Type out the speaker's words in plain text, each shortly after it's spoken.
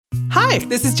Hi,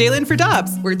 this is Jalen for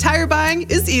Dobbs, where tire buying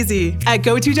is easy. At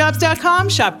GoToDobbs.com,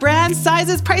 shop brands,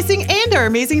 sizes, pricing, and our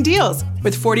amazing deals.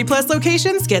 With 40-plus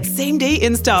locations, get same-day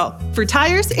install. For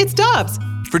tires, it's Dobbs.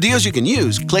 For deals you can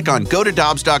use, click on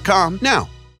GoToDobbs.com now.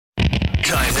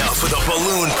 Time now for the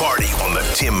balloon party on the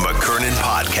Tim McKernan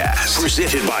podcast.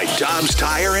 Presented by Dobbs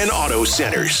Tire and Auto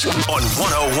Centers on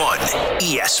 101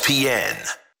 ESPN.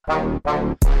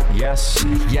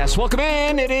 Yes. Welcome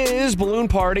in. It is Balloon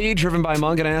Party, driven by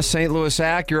Munganess, St. Louis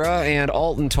Acura, and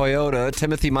Alton Toyota.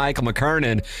 Timothy Michael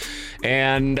McKernan.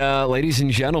 And ladies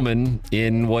and gentlemen,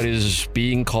 in what is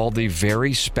being called the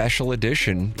very special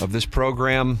edition of this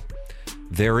program,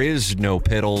 there is no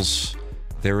Piddles.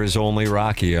 There is only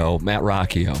Rocchio, Matt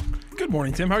Rocchio. Good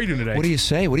morning, Tim. How are you doing today? What do you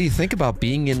say? What do you think about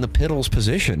being in the Piddles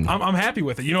position? I'm happy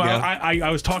with it. You know, yeah. I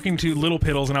was talking to Little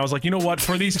Piddles, and I was like, you know what?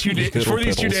 For these 2 days,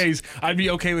 2 days, I'd be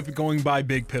okay with going by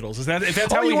Big Piddles. If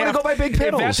that's how we want to go by Big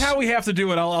Piddles? If that's how we have to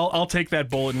do it, I'll take that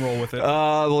bullet and roll with it.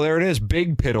 Well, there it is.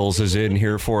 Big Piddles is in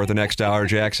here for the next hour.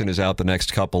 Jackson is out the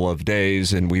next couple of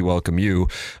days, and we welcome you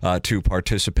to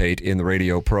participate in the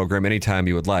radio program anytime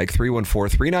you would like.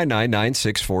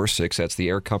 314-399-9646. That's the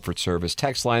Air Comfort Service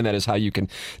text line. That is how you can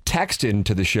text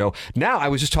into the show. Now, I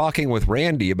was just talking with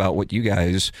Randy about what you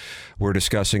guys were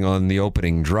discussing on the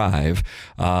opening drive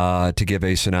to give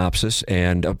a synopsis,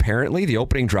 and apparently the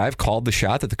opening drive called the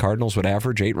shot that the Cardinals would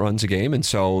average 8 runs a game, and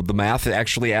so the math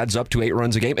actually adds up to 8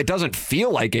 runs a game. It doesn't feel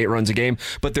like 8 runs a game,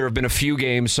 but there have been a few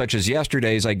games, such as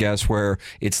yesterday's, I guess, where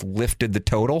it's lifted the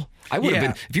total. I would have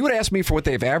been, if you would ask me for what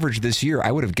they've averaged this year,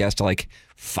 I would have guessed like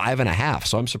 5.5.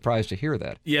 So I'm surprised to hear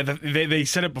that. Yeah, they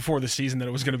said it before the season that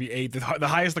it was going to be 8. The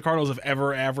highest the Cardinals have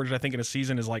ever averaged, I think, in a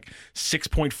season is like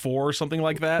 6.4 or something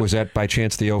like that. Was that by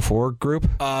chance the 04 group?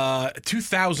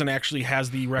 2000 actually has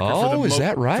the record is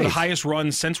that right? For the highest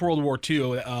runs since World War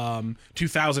II.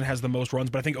 2000 has the most runs,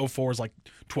 but I think 04 is like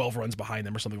 12 runs behind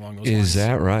them or something along those lines. Is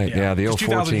that right? Yeah, the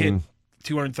 04 team.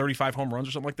 235 home runs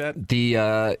or something like that.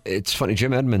 It's funny.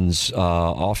 Jim Edmonds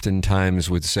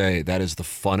oftentimes would say that is the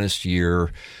funnest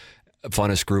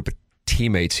group of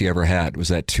teammates he ever had was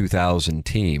that 2000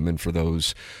 team. And for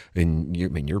those,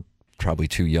 you're probably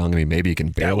too young. I mean, maybe you can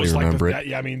barely remember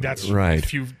it. That's right.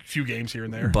 A few games here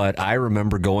and there. But I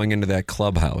remember going into that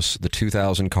clubhouse, the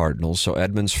 2000 Cardinals. So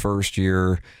Edmonds' first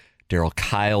year, Darryl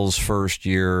Kyle's first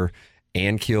year,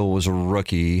 Ankiel was a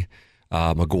rookie.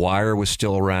 McGuire was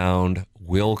still around.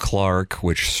 Will Clark,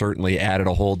 which certainly added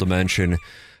a whole dimension.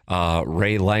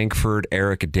 Ray Lankford,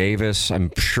 Eric Davis.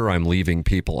 I'm sure I'm leaving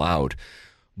people out.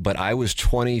 But I was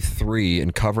 23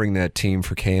 and covering that team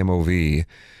for KMOV.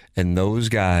 And those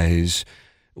guys,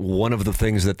 one of the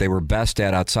things that they were best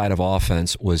at outside of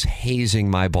offense was hazing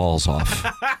my balls off.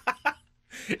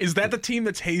 Is that the team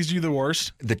that's hazed you the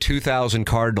worst? The 2000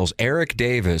 Cardinals. Eric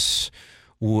Davis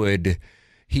would...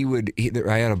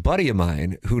 I had a buddy of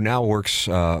mine who now works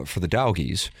for the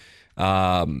Dowgies,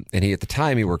 and at the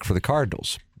time he worked for the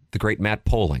Cardinals, the great Matt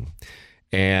Poling,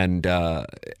 and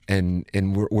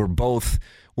we're both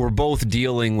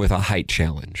dealing with a height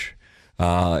challenge.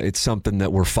 It's something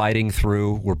that we're fighting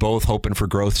through. We're both hoping for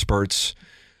growth spurts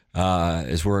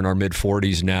as we're in our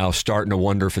mid-40s now, starting to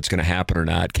wonder if it's going to happen or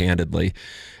not, candidly.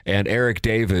 And Eric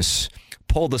Davis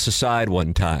pulled us aside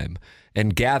one time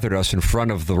and gathered us in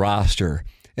front of the roster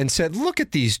and said, look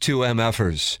at these two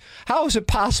MFers. How is it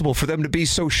possible for them to be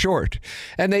so short?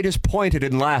 And they just pointed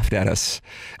and laughed at us.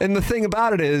 And the thing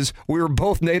about it is, we were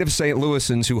both native St.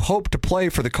 Louisans who hoped to play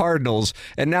for the Cardinals,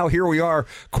 and now here we are,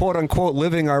 quote-unquote,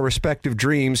 living our respective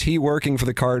dreams, he working for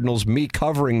the Cardinals, me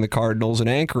covering the Cardinals and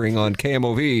anchoring on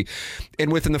KMOV.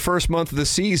 And within the first month of the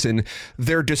season,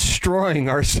 they're destroying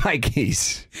our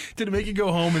psyches. Did it make you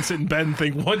go home and sit in bed and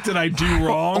think, what did I do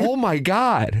wrong? Oh, my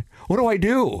God. What do I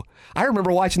do? I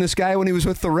remember watching this guy when he was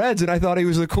with the Reds, and I thought he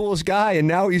was the coolest guy, and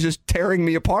now he's just tearing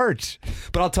me apart.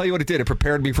 But I'll tell you what it did. It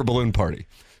prepared me for Balloon Party.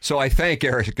 So I thank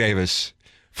Eric Davis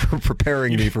for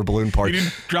preparing me for Balloon Party. You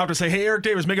didn't drop to say, hey, Eric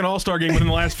Davis, make an all-star game within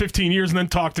the last 15 years and then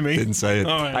talk to me. Didn't say it.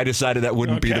 Right. I decided that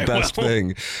wouldn't be the best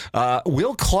thing.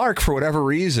 Will Clark, for whatever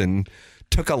reason,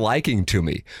 took a liking to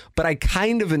me. But I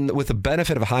kind of, with the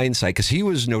benefit of hindsight, because he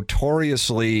was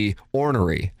notoriously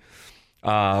ornery.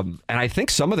 And I think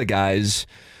some of the guys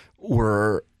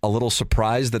were a little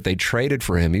surprised that they traded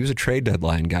for him. He was a trade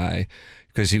deadline guy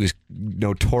because he was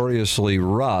notoriously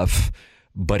rough,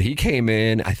 but he came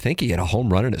in, I think he had a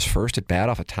home run in his first at bat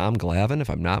off of Tom Glavine, if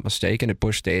I'm not mistaken, at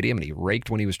Busch Stadium, and he raked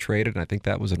when he was traded, and I think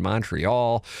that was in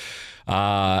Montreal.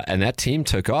 And that team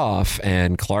took off,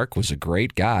 and Clark was a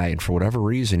great guy, and for whatever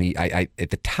reason, I at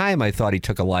the time I thought he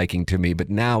took a liking to me, but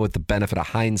now with the benefit of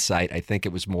hindsight, I think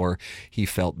it was more he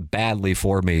felt badly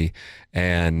for me,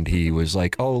 and he was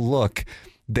like, oh, look,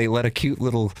 they let a cute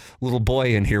little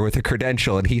boy in here with a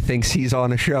credential, and he thinks he's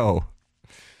on a show.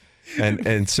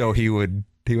 And so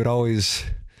he'd always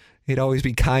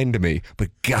be kind to me. But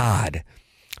God,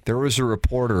 there was a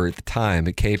reporter at the time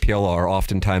at KPLR,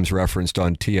 oftentimes referenced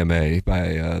on TMA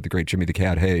by the great Jimmy the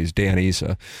Cat Hayes, Dan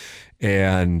Issa,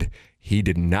 and he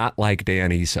did not like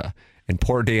Dan Issa. And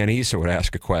poor Dan Issa would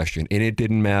ask a question, and it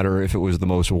didn't matter if it was the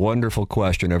most wonderful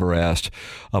question ever asked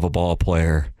of a ball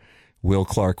player. Will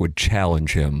Clark would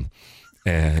challenge him.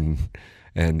 And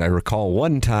I recall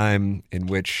one time in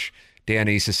which Dan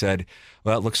Issa said,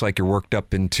 well, it looks like you're worked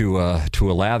up into a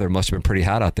lather. Must have been pretty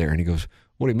hot out there. And he goes,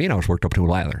 what do you mean I was worked up to a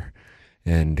lather?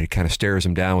 And he kind of stares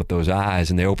him down with those eyes,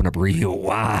 and they open up real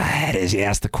wide as he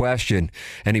asks the question.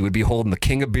 And he would be holding the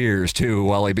king of beers, too,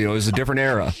 while it was a different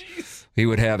era. He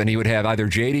would have either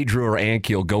J.D. Drew or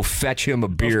Ankiel go fetch him a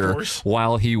beer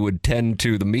while he would tend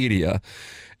to the media.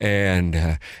 And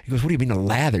he goes, what do you mean a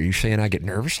lather? You saying I get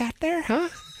nervous out there, huh?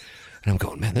 And I'm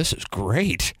going, man, this is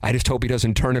great. I just hope he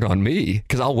doesn't turn it on me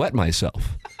because I'll wet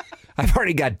myself. I've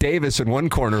already got Davis in one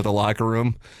corner of the locker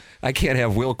room. I can't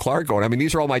have Will Clark going. I mean,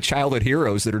 these are all my childhood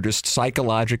heroes that are just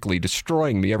psychologically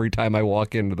destroying me every time I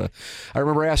walk into the... I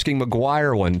remember asking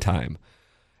McGuire one time,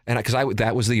 and because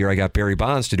that was the year I got Barry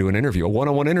Bonds to do an interview, a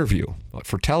one-on-one interview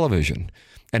for television.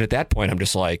 And at that point, I'm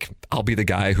just like, I'll be the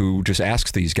guy who just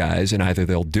asks these guys, and either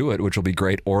they'll do it, which will be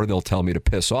great, or they'll tell me to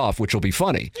piss off, which will be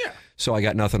funny. Yeah. So I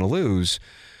got nothing to lose.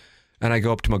 And I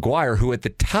go up to McGuire, who at the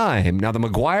time, now the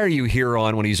McGuire you hear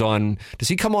on when he's on, does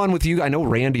he come on with you? I know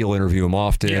Randy will interview him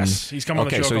often. Yes, he's come on the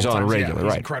show. Okay, so he's on regular, he's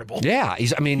right? Incredible. Yeah,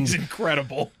 he's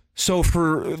incredible. So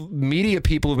for media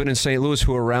people who've been in St. Louis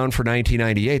who are around for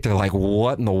 1998, they're like,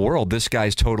 what in the world? This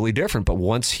guy's totally different. But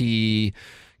once he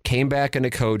came back into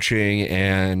coaching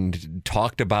and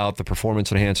talked about the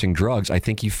performance-enhancing drugs, I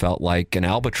think he felt like an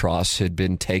albatross had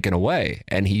been taken away,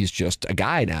 and he's just a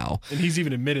guy now. And he's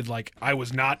even admitted, like, I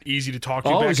was not easy to talk to.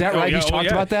 Oh, is that right? He's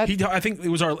talked about that? I think it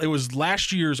was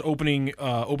last year's opening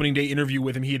day interview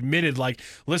with him. He admitted, like,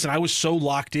 listen, I was so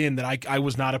locked in that I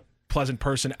was not a pleasant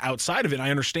person outside of it.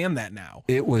 I understand that now.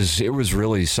 It was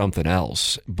really something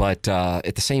else. But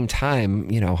at the same time,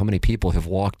 how many people have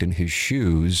walked in his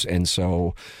shoes, and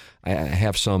so I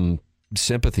have some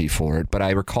sympathy for it. But I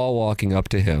recall walking up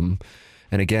to him,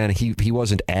 and again, he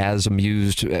wasn't as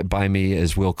amused by me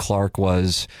as Will Clark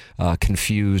was,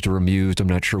 confused or amused. I'm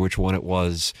not sure which one it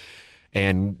was.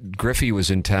 And Griffey was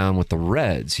in town with the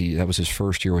Reds. That was his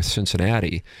first year with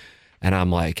Cincinnati. And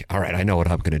I'm like, all right, I know what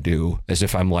I'm going to do, as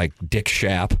if I'm like Dick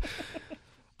Schaap.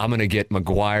 I'm going to get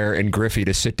McGuire and Griffey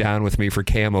to sit down with me for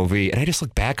Camo V. And I just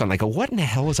look back on, what in the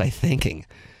hell was I thinking?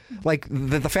 Like,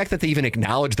 the fact that they even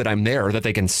acknowledge that I'm there, or that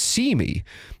they can see me,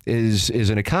 is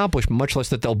an accomplishment, much less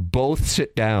that they'll both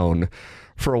sit down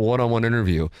for a one-on-one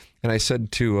interview. And I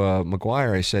said to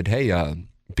McGuire, I said, hey,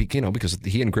 because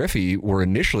he and Griffey were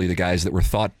initially the guys that were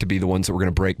thought to be the ones that were going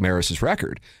to break Maris's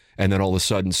record. And then all of a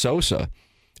sudden, Sosa.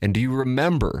 And do you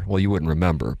remember, well, you wouldn't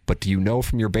remember, but do you know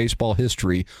from your baseball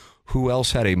history who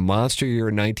else had a monster year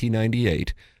in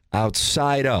 1998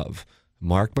 outside of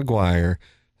Mark McGuire,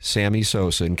 Sammy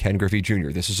Sosa, and Ken Griffey Jr.?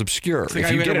 This is obscure. If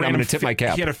you get it, I'm going to tip my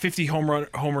cap. He had a 50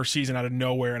 homer season out of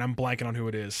nowhere, and I'm blanking on who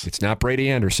it is. It's not Brady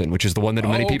Anderson, which is the one that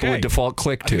many people would default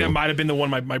click to. I think that might have been the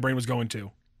one my brain was going to.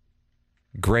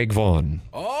 Greg Vaughn.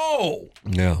 Oh!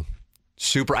 Yeah.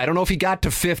 Super. I don't know if he got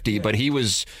to 50, but he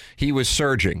was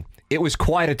surging. It was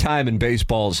quite a time in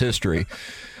baseball's history.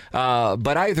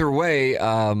 But either way,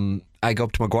 I go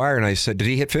up to McGuire and I said, did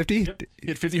he hit 50? Yep. He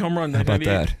hit 50 home runs. How about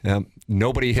that?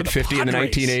 Nobody hit 50 in the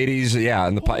 1980s. Yeah,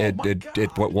 and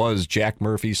what was Jack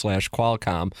Murphy /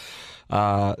 Qualcomm.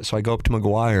 So I go up to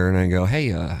McGuire and I go,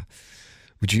 hey,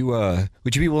 would you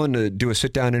be willing to do a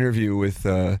sit-down interview with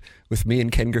me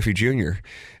and Ken Griffey Jr.?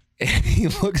 And he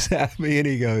looks at me and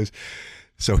he goes,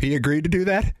 so he agreed to do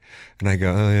that? And I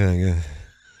go, oh, yeah.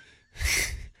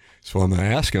 So I'm going to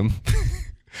ask him.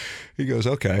 He goes,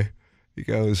 okay. He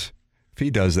goes, if he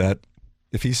does that,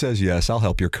 if he says yes, I'll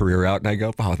help your career out. And I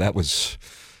go, oh, that was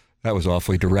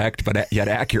awfully direct, but yet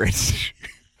accurate.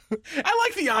 I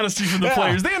like the honesty from the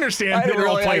players. They understand they're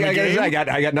all playing the game. I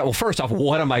got well, first off,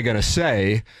 what am I going to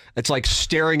say? It's like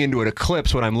staring into an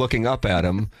eclipse when I'm looking up at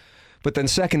him. But then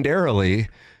secondarily,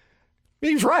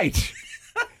 he's right.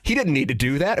 He didn't need to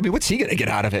do that. I mean, what's he going to get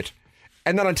out of it?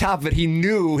 And then on top of it, he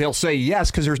knew he'll say yes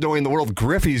because there's no way in the world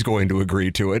Griffey's going to agree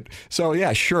to it. So,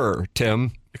 yeah, sure,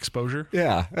 Tim. Exposure?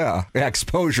 Yeah,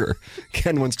 exposure.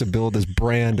 Ken wants to build his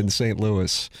brand in St.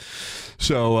 Louis.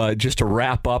 So just to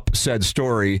wrap up said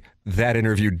story, that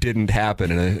interview didn't happen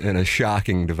in a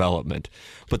shocking development.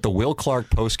 But the Will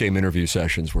Clark postgame interview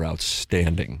sessions were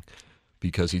outstanding.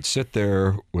 because he'd sit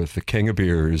there with the king of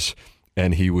beers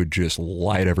and he would just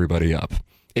light everybody up,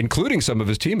 including some of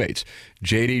his teammates.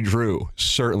 J.D. Drew,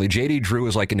 certainly. J.D. Drew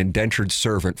is like an indentured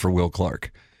servant for Will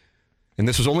Clark. And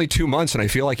this was only 2 months, and I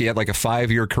feel like he had like a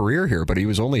 5-year career here, but he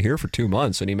was only here for 2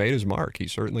 months, and he made his mark. He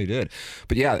certainly did.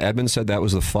 But yeah, Edmonds said that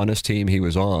was the funnest team he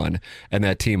was on, and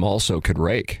that team also could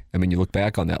rake. I mean, you look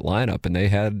back on that lineup, and they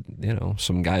had,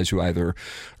 some guys who either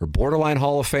are borderline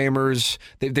Hall of Famers.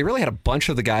 They really had a bunch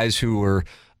of the guys who were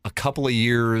a couple of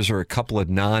years or a couple of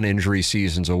non-injury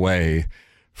seasons away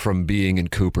from being in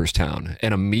Cooperstown.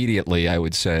 And immediately, I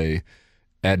would say,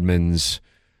 Edmonds,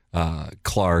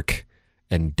 Clark,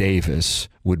 and Davis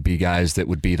would be guys that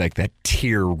would be like that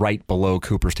tier right below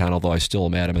Cooperstown, although I still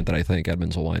am adamant that I think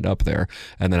Edmonds will wind up there.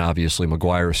 And then obviously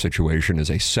McGuire's situation is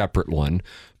a separate one,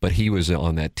 but he was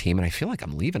on that team. And I feel like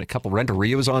I'm leaving a couple.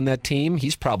 Renteria was on that team.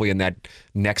 He's probably in that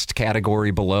next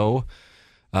category below.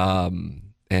 God,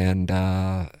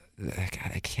 I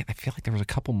feel like there was a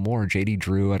couple more. J.D.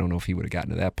 Drew, I don't know if he would have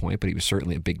gotten to that point, but he was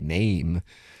certainly a big name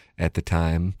at the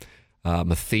time.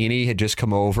 Matheny had just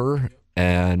come over,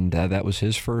 and that was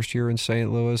his first year in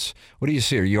St. Louis. What do you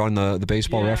see? Are you on the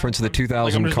baseball reference of the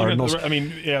 2000 Cardinals?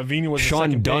 Vigna was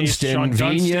Sean Dunston,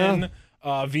 Vigna.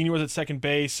 Vigna was at second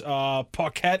base.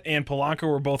 Paquette and Polanco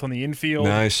were both on the infield.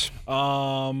 Nice.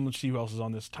 Let's see who else is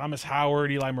on this. Thomas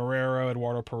Howard, Eli Marrero,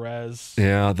 Eduardo Perez.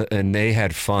 Yeah, and they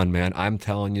had fun, man. I'm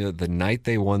telling you, the night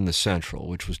they won the Central,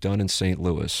 which was done in St.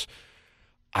 Louis,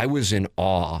 I was in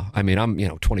awe. I mean, I'm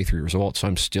 23 years old, so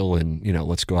I'm still in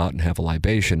let's go out and have a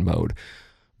libation mode.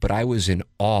 But I was in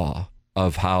awe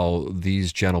of how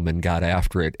these gentlemen got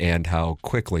after it and how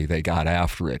quickly they got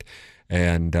after it.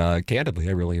 And candidly,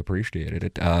 I really appreciated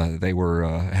it. They were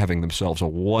having themselves a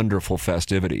wonderful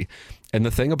festivity. And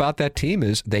the thing about that team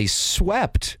is they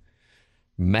swept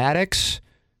Maddox,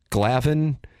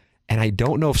 Glavine, and I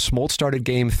don't know if Smoltz started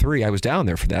Game 3. I was down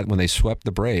there for that when they swept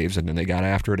the Braves, and then they got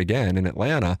after it again in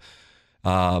Atlanta.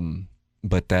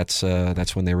 But that's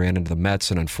when they ran into the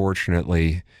Mets, and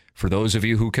unfortunately, for those of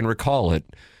you who can recall it,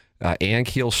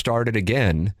 Ankiel started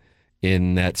again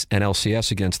in that NLCS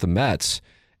against the Mets.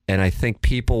 And I think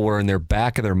people were in their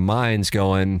back of their minds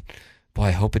going, boy,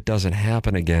 I hope it doesn't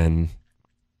happen again.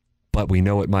 But we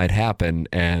know it might happen.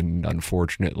 And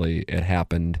unfortunately, it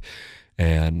happened.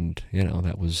 And,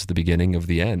 that was the beginning of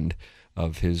the end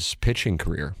of his pitching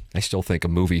career. I still think a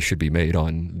movie should be made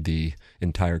on the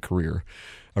entire career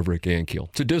of Rick Ankiel.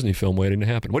 It's a Disney film waiting to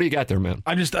happen. What do you got there, man?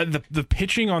 The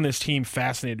pitching on this team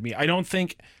fascinated me. I don't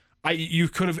think... you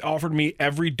could have offered me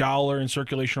every dollar in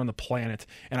circulation on the planet,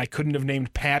 and I couldn't have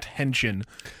named Pat Henkin.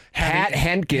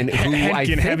 Henkin, who I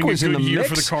think was in the year mix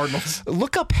for the Cardinals.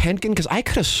 Look up Henkin, because I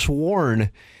could have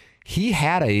sworn he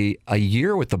had a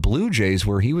year with the Blue Jays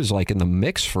where he was like in the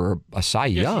mix for a Cy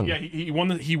Young. Yeah, he won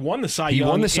the Cy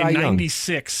Young in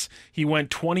 96. He went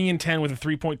 20-10 with a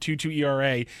 3.22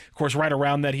 ERA. Of course, right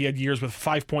around that, he had years with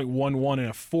 5.11 and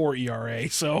a 4 ERA.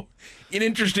 So, an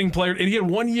interesting player. And he had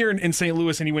 1 year in St.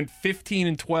 Louis, and he went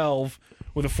 15-12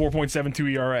 with a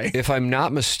 4.72 ERA. If I'm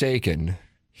not mistaken,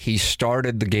 he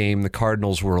started the game the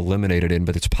Cardinals were eliminated in,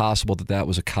 but it's possible that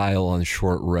was a Kyle on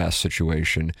short rest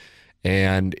situation.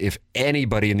 And if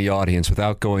anybody in the audience,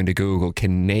 without going to Google,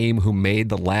 can name who made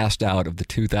the last out of the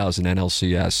 2000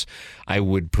 NLCS, I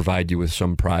would provide you with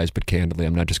some prize. But candidly,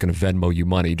 I'm not just going to Venmo you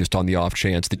money just on the off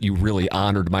chance that you really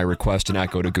honored my request to not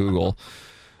go to Google.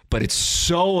 But it's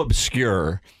so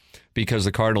obscure because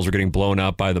the Cardinals are getting blown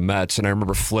out by the Mets. And I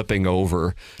remember flipping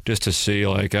over just to see,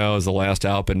 has the last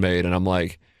out been made? And I'm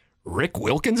like, Rick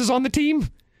Wilkins is on the team?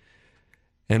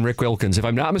 And Rick Wilkins, if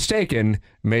I'm not mistaken,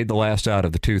 made the last out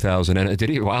of the 2000. And did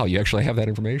he? Wow, you actually have that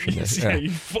information. Yes, you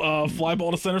fly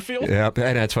ball to center field. Yeah,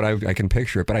 and that's what I can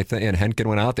picture it. But I think Henkin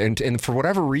went out there, and for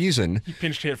whatever reason, he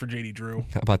pinched hit for J.D. Drew.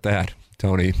 How about that,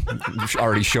 Tony?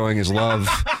 Already showing his love.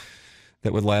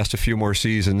 That would last a few more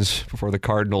seasons before the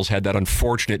Cardinals had that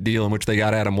unfortunate deal in which they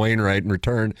got Adam Wainwright in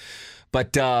return.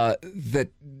 But that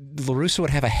La Russa would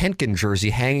have a Henkin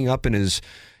jersey hanging up in his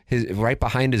right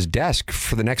behind his desk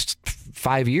for the next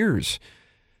 5 years.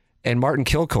 And Martin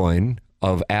Kilcoyne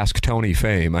of Ask Tony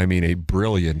fame, I mean, a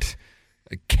brilliant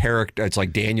character. It's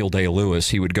like Daniel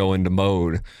Day-Lewis. He would go into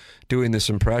mode doing this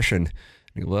impression.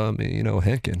 Well,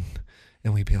 Henkin.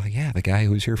 And we'd be like, yeah, the guy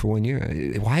who was here for 1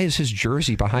 year. Why is his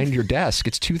jersey behind your desk?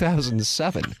 It's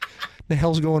 2007. What the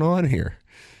hell's going on here?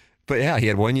 But yeah, he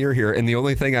had 1 year here. And the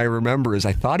only thing I remember is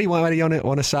I thought he might have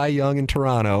won a Cy Young in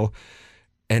Toronto.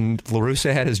 And La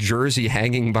Russa had his jersey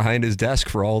hanging behind his desk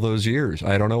for all those years.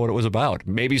 I don't know what it was about.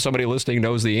 Maybe somebody listening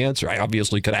knows the answer. I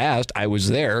obviously could have asked. I was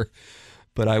there,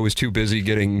 but I was too busy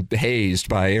getting hazed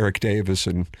by Eric Davis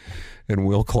and and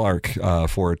Will Clark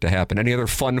for it to happen. Any other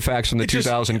fun facts from the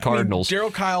 2000 Cardinals?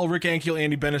 Daryl Kyle, Rick Ankiel,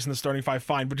 Andy Bennis in the starting five,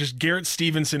 fine, but just Garrett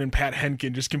Stevenson and Pat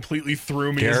Henkin just completely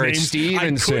threw me. Garrett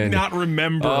Stevenson. I could not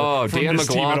remember. Oh, from Dan this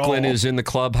team at McLaughlin all. is in the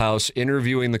clubhouse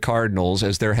interviewing the Cardinals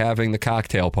as they're having the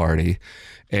cocktail party.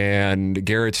 And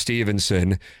Garrett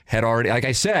Stevenson had already, like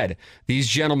I said, these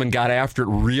gentlemen got after it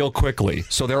real quickly.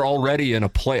 So they're already in a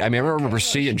play. I mean, I remember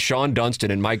seeing Sean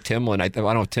Dunston and Mike Timlin. I don't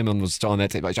know if Timlin was still on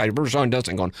that team. I remember Sean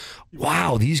Dunston going,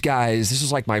 wow, these guys, this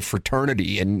is like my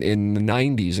fraternity in the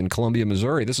 90s in Columbia,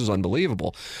 Missouri. This is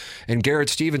unbelievable. And Garrett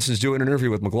Stevenson's doing an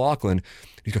interview with McLaughlin.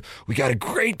 He goes, we got a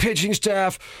great pitching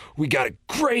staff. We got a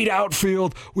great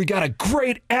outfield. We got a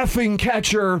great effing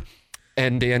catcher.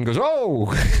 And Dan goes,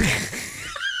 oh.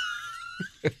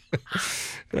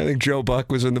 I think Joe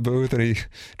Buck was in the booth, and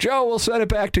Joe, we'll send it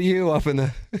back to you up in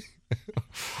the.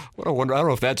 What a wonder! I don't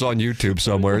know if that's on YouTube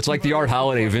somewhere. It's like the Art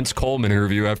Holiday Vince Coleman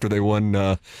interview after they won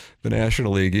the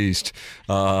National League East.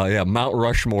 Mount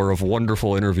Rushmore of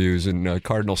wonderful interviews in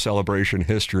Cardinal celebration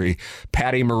history.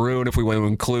 Patty Maroon, if we want to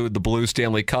include the Blue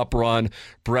Stanley Cup run.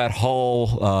 Brett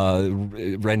Hull,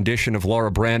 rendition of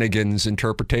Laura Branigan's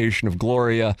interpretation of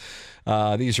Gloria.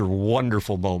 These are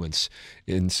wonderful moments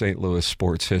in St. Louis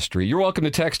sports history. You're welcome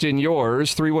to text in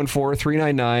yours,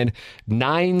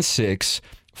 314-399-9646,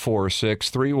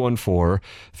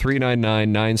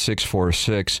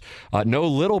 314-399-9646. No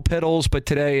little piddles, but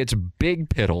today it's big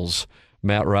piddles.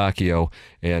 Matt Rocchio,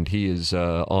 and he is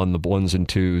on the ones and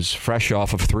twos, fresh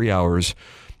off of 3 hours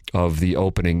of the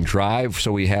opening drive.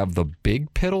 So we have the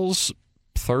big piddles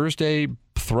Thursday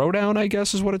Throwdown, I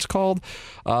guess is what it's called,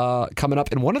 coming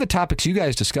up. And one of the topics you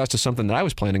guys discussed is something that I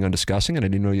was planning on discussing, and I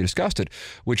didn't know you discussed it,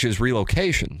 which is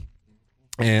relocation.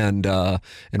 And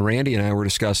Randy and I were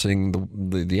discussing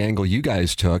the angle you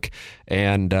guys took,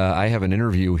 and I have an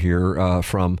interview here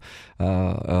from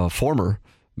a former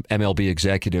MLB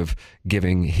executive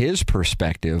giving his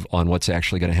perspective on what's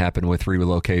actually going to happen with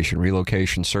relocation.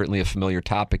 Relocation, certainly a familiar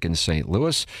topic in St.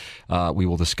 Louis. We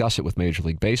will discuss it with Major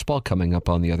League Baseball coming up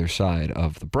on the other side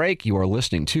of the break. You are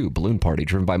listening to Balloon Party,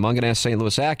 driven by Munganess St.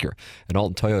 Louis Acura and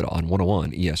Alton Toyota on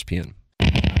 101 ESPN.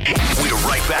 We're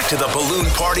right back to the Balloon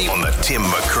Party on the Tim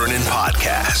McKernan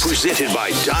Podcast. Presented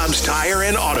by Dobbs Tire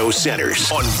and Auto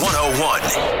Centers on 101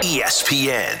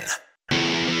 ESPN.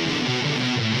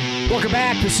 Welcome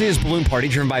back. This is Balloon Party,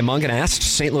 driven by Munganast,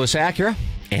 St. Louis Acura,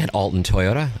 and Alton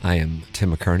Toyota. I am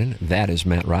Tim McKernan. That is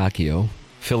Matt Rocchio,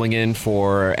 filling in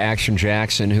for Action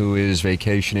Jackson, who is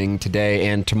vacationing today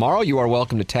and tomorrow. You are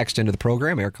welcome to text into the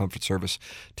program, Air Comfort Service,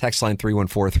 text line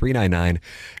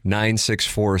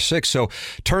 314-399-9646. So,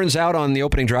 turns out on the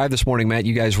opening drive this morning, Matt,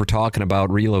 you guys were talking about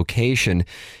relocation,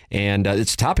 and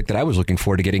it's a topic that I was looking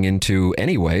forward to getting into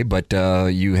anyway, but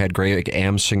you had Greg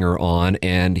Amsinger on,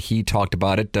 and he talked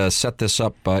about it. Set this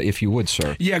up, if you would,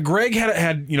 sir. Yeah, Greg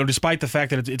had despite the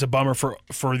fact that it's a bummer for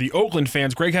the Oakland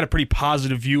fans, Greg had a pretty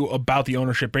positive view about the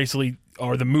ownership, basically,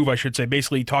 or the move, I should say,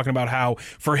 basically talking about how,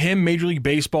 for him, Major League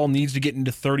Baseball needs to get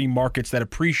into 30 markets that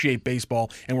appreciate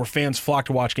baseball and where fans flock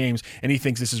to watch games, and he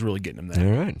thinks this is really getting him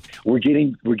there. All right. We're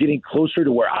getting closer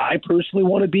to where I personally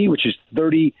want to be, which is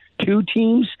 32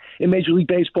 teams in Major League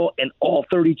Baseball and all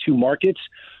 32 markets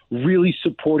really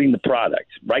supporting the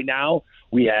product. Right now,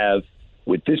 we have,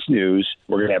 with this news,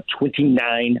 we're going to have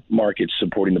 29 markets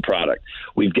supporting the product.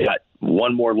 We've got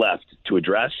one more left to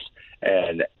address,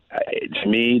 and to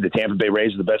me, the Tampa Bay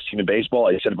Rays are the best team in baseball.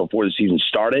 I said it before the season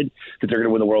started that they're going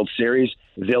to win the World Series.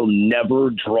 They'll never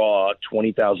draw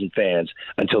 20,000 fans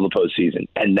until the postseason,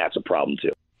 and that's a problem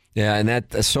too. Yeah, and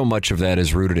that so much of that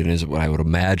is rooted in is what I would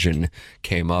imagine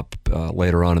came up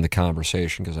later on in the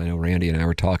conversation, because I know Randy and I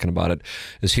were talking about it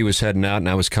as he was heading out and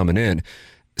I was coming in.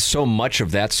 So much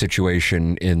of that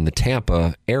situation in the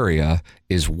Tampa area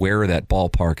is where that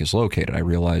ballpark is located. I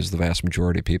realize the vast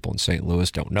majority of people in St. Louis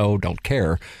don't know, don't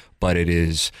care, but it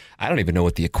is, I don't even know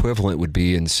what the equivalent would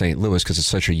be in St. Louis, because it's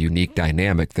such a unique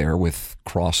dynamic there with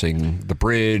crossing the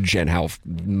bridge and how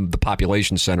the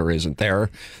population center isn't there.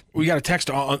 We got a text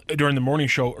during the morning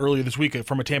show earlier this week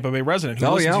from a Tampa Bay resident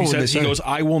who he goes,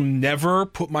 I will never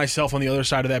put myself on the other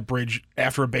side of that bridge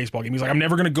after a baseball game. He's like, I'm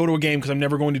never going to go to a game because I'm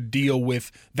never going to deal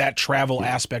with that travel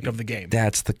aspect of the game.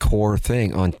 That's the core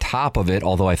thing. On top of it,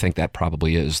 although I think that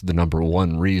probably is the number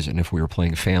one reason, if we were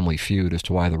playing Family Feud, as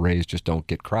to why the Rays just don't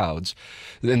get crowds.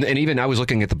 And even I was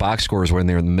looking at the box scores when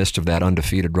they were in the midst of that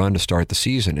undefeated run to start the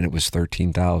season, and it was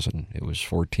 13,000. It was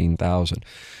 14,000.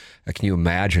 Can you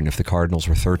imagine if the Cardinals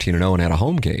were 13-0 and had a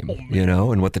home game,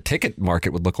 and what the ticket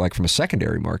market would look like from a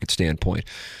secondary market standpoint?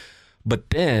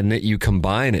 But then you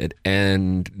combine it,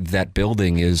 and that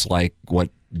building is like what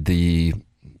the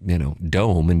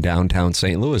dome in downtown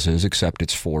St. Louis is, except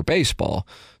it's for baseball.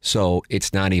 So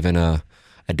it's not even a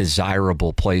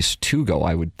desirable place to go.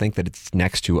 I would think that it's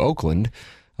next to Oakland,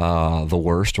 the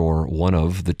worst or one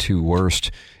of the two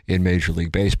worst in Major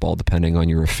League Baseball, depending on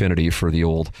your affinity for the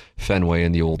old Fenway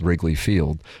and the old Wrigley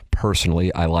Field.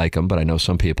 Personally, I like them, but I know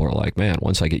some people are like, man,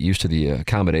 once I get used to the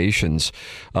accommodations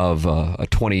of a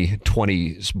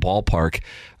 2020s ballpark,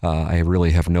 I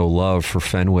really have no love for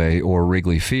Fenway or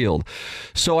Wrigley Field.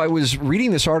 So I was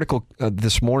reading this article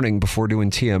this morning before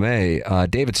doing TMA.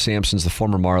 David Sampson's the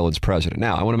former Marlins president.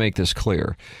 Now, I want to make this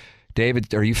clear.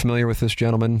 David, are you familiar with this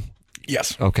gentleman?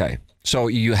 Yes. Okay. So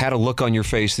you had a look on your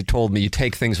face that told me you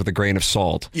take things with a grain of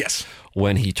salt. Yes.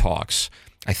 When he talks.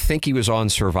 I think he was on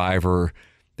Survivor.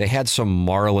 They had some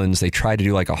Marlins. They tried to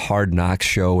do like a Hard Knocks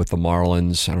show with the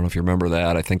Marlins. I don't know if you remember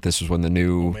that. I think this was when the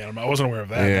new... Oh, man, I wasn't aware of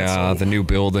that. Yeah, the new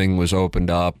building was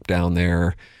opened up down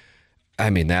there.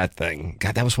 I mean, that thing,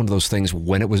 God, that was one of those things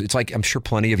when it's like, I'm sure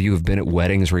plenty of you have been at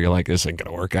weddings where you're like, this ain't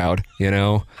going to work out,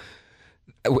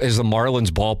 As the Marlins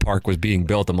ballpark was being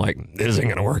built, I'm like, this isn't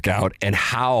going to work out. And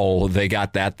how they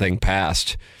got that thing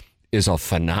passed is a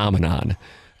phenomenon.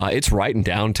 It's right in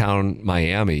downtown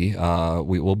Miami.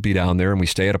 We will be down there, and we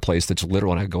stay at a place that's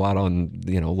literal. And I go out on,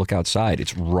 look outside.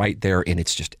 It's right there, and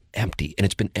it's just empty. And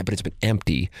it's been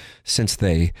empty since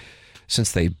they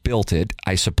built it.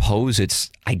 I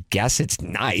guess it's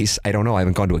nice. I don't know. I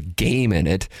haven't gone to a game in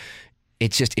it.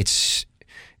 It's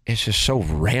just so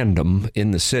random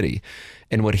in the city.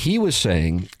 And what he was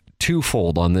saying,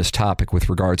 twofold on this topic with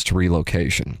regards to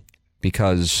relocation,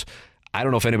 because I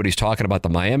don't know if anybody's talking about the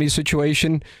Miami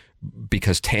situation,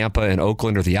 because Tampa and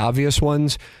Oakland are the obvious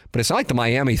ones, but it's not like the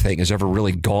Miami thing has ever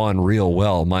really gone real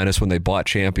well, minus when they bought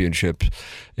championships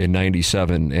in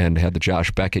 97 and had the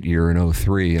Josh Beckett year in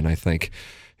 03, and I think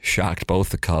shocked both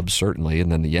the Cubs, certainly,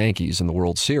 and then the Yankees in the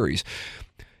World Series.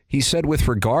 He said with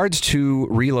regards to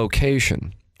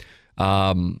relocation,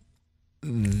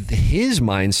 his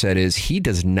mindset is he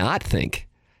does not think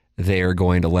they are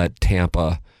going to let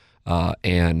Tampa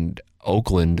and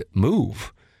Oakland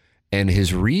move. And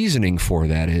his reasoning for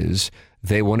that is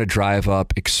they want to drive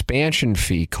up expansion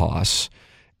fee costs.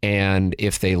 And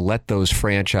if they let those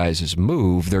franchises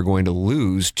move, they're going to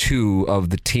lose two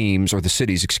of the teams, or the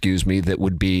cities, that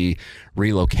would be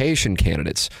relocation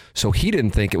candidates. So he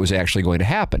didn't think it was actually going to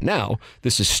happen. Now,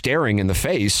 this is staring in the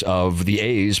face of the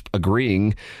A's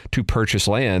agreeing to purchase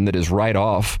land that is right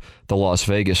off the Las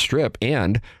Vegas Strip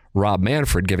and Rob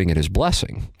Manfred giving it his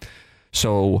blessing.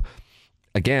 So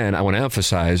again, I want to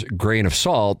emphasize grain of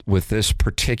salt with this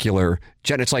particular.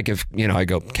 It's like if, I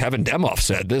go, Kevin Demoff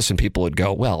said this, and people would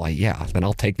go, well, yeah, then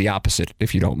I'll take the opposite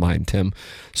if you don't mind, Tim.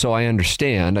 So I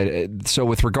understand. So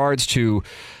with regards to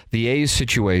the A's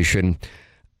situation,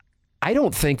 I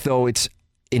don't think, though, it's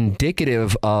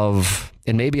indicative of,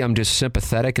 and maybe I'm just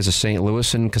sympathetic as a St.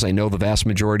 Louisan because I know the vast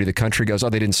majority of the country goes, oh,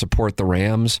 they didn't support the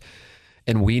Rams.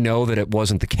 And we know that it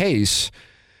wasn't the case.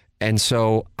 And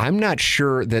so I'm not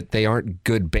sure that they aren't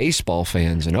good baseball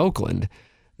fans in Oakland.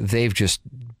 They've just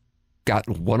got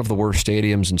one of the worst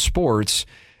stadiums in sports,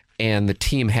 and the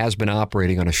team has been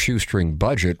operating on a shoestring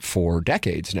budget for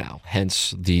decades now,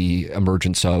 hence the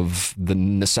emergence of the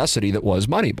necessity that was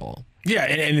Moneyball. Yeah,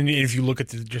 and if you look at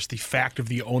just the fact of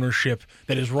the ownership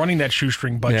that is running that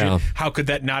shoestring budget, how could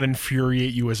that not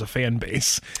infuriate you as a fan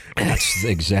base? That's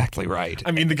exactly right.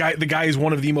 I mean, the guy is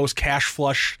one of the most cash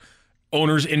flush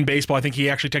owners in baseball. I think he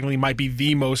actually technically might be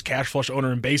the most cash flush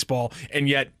owner in baseball, and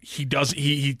yet he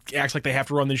acts like they have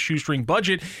to run this shoestring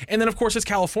budget. And then of course it's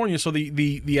California, so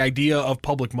the idea of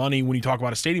public money when you talk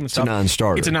about a stadium and stuff,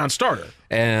 it's a non-starter.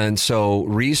 And so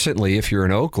recently, if you're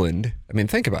in Oakland, I mean,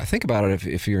 think about it.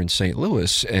 If you're in St.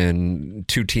 Louis and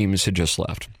two teams had just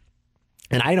left,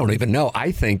 and I don't even know.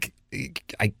 I think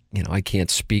I can't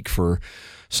speak for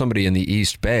somebody in the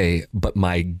East Bay, but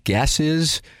my guess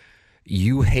is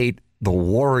you hate the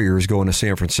Warriors going to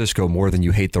San Francisco more than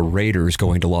you hate the Raiders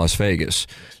going to Las Vegas,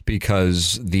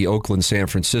 because the Oakland-San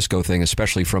Francisco thing,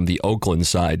 especially from the Oakland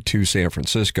side to San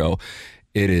Francisco,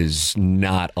 it is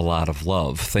not a lot of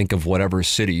love. Think of whatever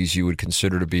cities you would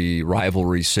consider to be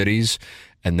rivalry cities,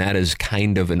 and that is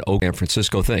kind of an Oakland-San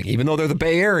Francisco thing. Even though they're the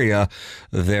Bay Area,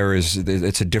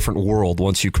 it's a different world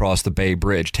once you cross the Bay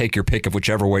Bridge. Take your pick of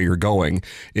whichever way you're going.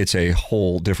 It's a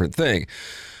whole different thing.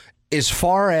 As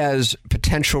far as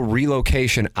potential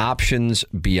relocation options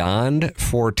beyond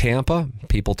for Tampa,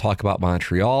 people talk about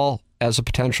Montreal as a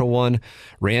potential one.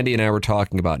 Randy and I were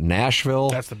talking about Nashville.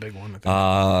 That's the big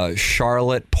one.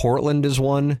 Charlotte, Portland is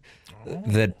one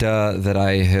that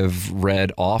I have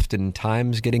read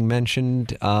oftentimes getting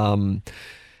mentioned. And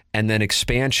then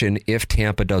expansion if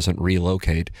Tampa doesn't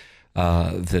relocate.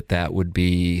 that would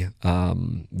be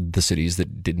the cities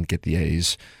that didn't get the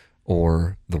A's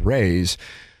or the Rays.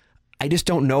 I just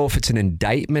don't know if it's an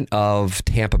indictment of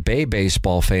Tampa Bay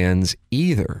baseball fans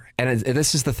either. And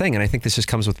this is the thing, and I think this just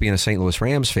comes with being a St. Louis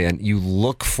Rams fan. You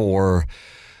look for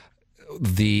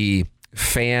the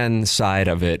fan side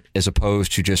of it as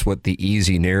opposed to just what the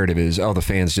easy narrative is. Oh, the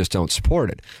fans just don't support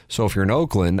it. So if you're in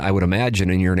Oakland, I would imagine,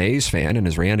 and you're an A's fan, and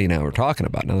as Randy and I were talking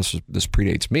about, now this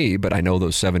predates me, but I know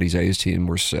those 70s A's team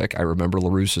were sick. I remember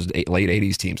LaRusse's late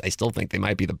 80s teams. I still think they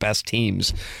might be the best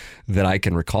teams that I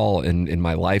can recall in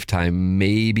my lifetime,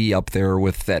 maybe up there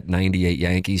with that 98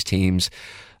 Yankees teams.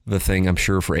 The thing I'm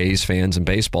sure for A's fans and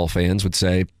baseball fans would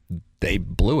say they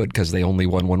blew it because they only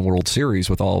won one World Series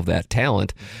with all of that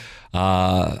talent.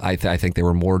 I think they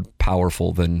were more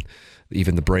powerful than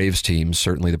even the Braves teams.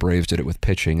 Certainly the Braves did it with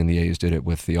pitching and the A's did it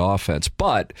with the offense.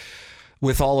 But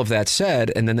with all of that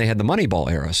said, and then they had the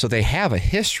Moneyball era. So they have a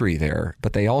history there,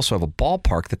 but they also have a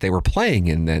ballpark that they were playing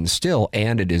in then still,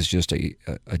 and it is just a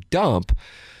dump.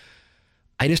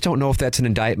 I just don't know if that's an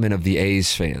indictment of the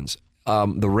A's fans.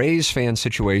 The Rays fan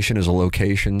situation is a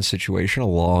location situation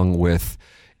along with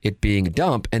it being a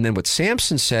dump. And then what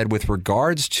Sampson said with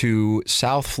regards to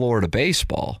South Florida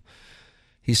baseball,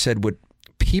 he said what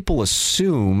people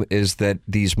assume is that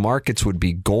these markets would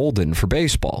be golden for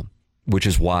baseball, which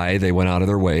is why they went out of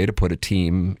their way to put a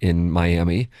team in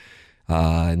Miami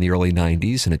in the early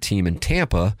 90s and a team in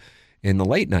Tampa in the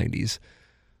late 90s.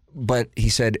 But he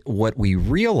said what we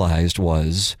realized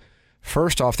was,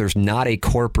 first off, there's not a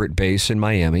corporate base in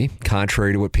Miami,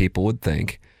 contrary to what people would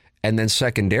think. And then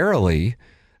secondarily,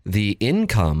 the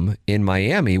income in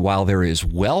Miami, while there is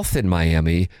wealth in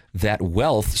Miami, that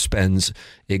wealth spends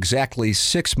exactly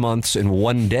 6 months and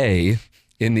 1 day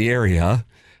in the area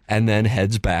and then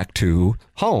heads back to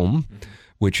home,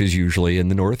 which is usually in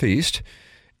the Northeast.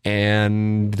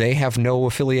 And they have no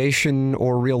affiliation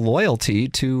or real loyalty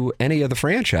to any of the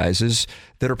franchises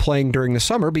that are playing during the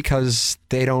summer because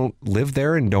they don't live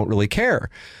there and don't really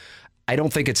care. I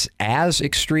don't think it's as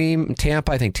extreme in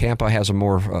Tampa. I think Tampa has a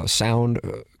more sound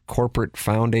corporate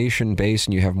foundation base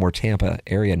and you have more Tampa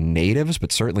area natives,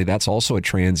 but certainly that's also a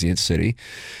transient city.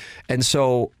 And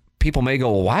so people may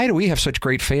go, well, why do we have such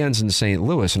great fans in St.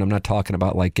 Louis? And I'm not talking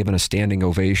about like giving a standing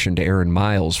ovation to Aaron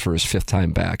Miles for his 5th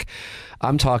time back.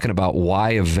 I'm talking about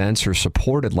why events are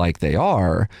supported like they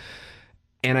are.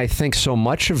 And I think so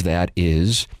much of that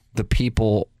is the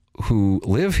people who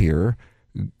live here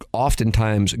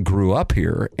oftentimes grew up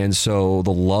here. And so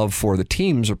the love for the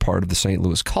teams are part of the St.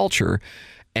 Louis culture.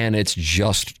 And it's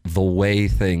just the way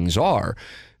things are.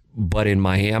 But in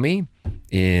Miami,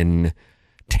 in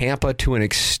Tampa to an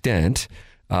extent,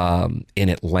 in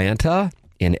Atlanta,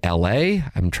 in LA,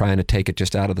 I'm trying to take it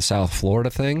just out of the South Florida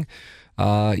thing,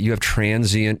 you have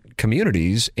transient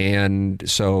communities. And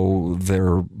so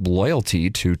their loyalty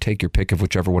to take your pick of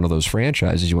whichever one of those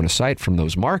franchises you want to cite from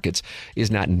those markets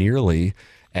is not nearly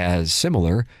as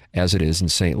similar as it is in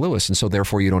St. Louis. And so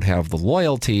therefore you don't have the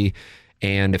loyalty.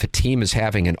 And if a team is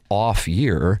having an off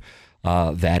year,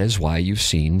 that is why you've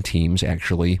seen teams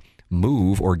actually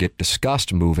move or get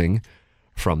discussed moving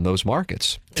from those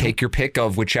markets. Take your pick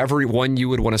of whichever one you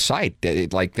would want to cite.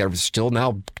 Like they're still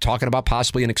now talking about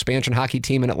possibly an expansion hockey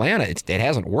team in Atlanta. It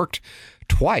hasn't worked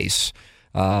twice.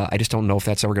 I just don't know if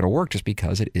that's ever going to work just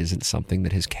because it isn't something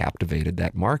that has captivated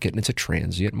that market. And it's a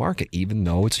transient market, even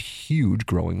though it's a huge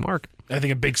growing market. I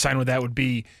think a big sign with that would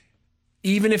be,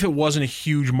 even if it wasn't a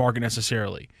huge market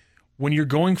necessarily, when you're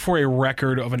going for a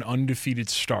record of an undefeated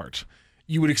start,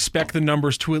 you would expect the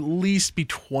numbers to at least be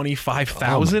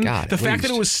 25,000. The fact that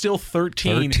it was still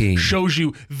 13 shows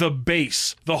you the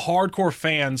base, the hardcore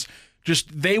fans.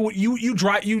 Just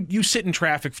you sit in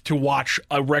traffic to watch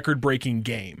a record-breaking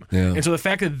game, and so the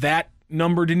fact that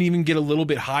number didn't even get a little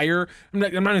bit higher. I'm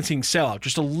not even seeing sellout,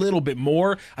 just a little bit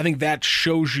more. I think that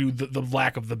shows you the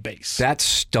lack of the base. That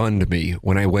stunned me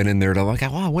when I went in there. I'm like,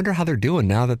 I wonder how they're doing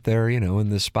now that they're in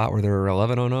this spot where they're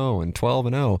 11-0 and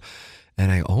 12-0.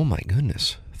 And oh my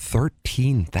goodness,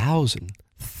 13,000.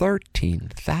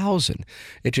 13,000.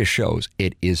 It just shows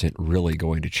it isn't really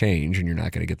going to change, and you're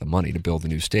not going to get the money to build a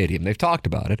new stadium. They've talked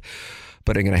about it,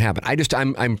 but it ain't going to happen.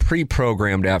 I'm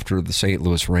pre-programmed after the St.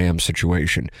 Louis Rams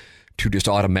situation to just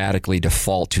automatically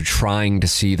default to trying to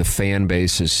see the fan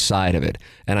base's side of it.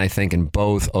 And I think in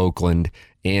both Oakland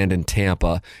and in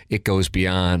Tampa, it goes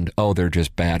beyond, they're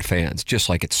just bad fans, just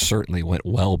like it certainly went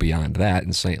well beyond that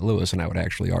in St. Louis. And I would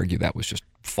actually argue that was just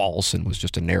false and was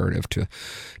just a narrative to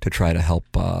try to help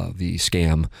the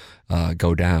scam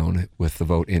go down with the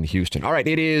vote in Houston. All right,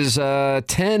 it is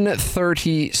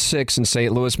 10:36 in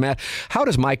St. Louis. Matt, how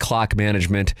does my clock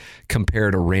management compare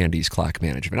to Randy's clock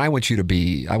management? I want you to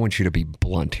be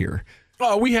blunt here.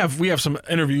 Oh, we have some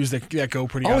interviews that go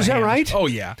pretty. Oh, is that right? Oh,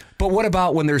 yeah. But what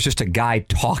about when there's just a guy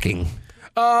talking?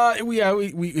 We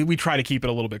try to keep it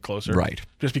a little bit closer, right?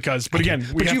 Just because, but again,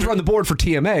 you've run the board for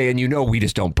TMA, and we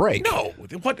just don't break. No,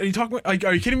 what are you talking about?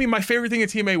 Are you kidding me? My favorite thing at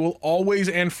TMA will always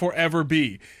and forever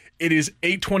be. It is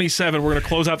 8:27. We're going to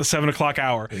close out the 7 o'clock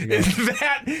hour.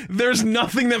 There's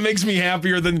nothing that makes me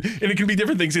happier than, and it can be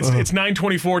different things. It's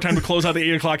 9:24, time to close out the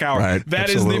 8 o'clock hour. Right,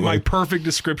 that absolutely. is my perfect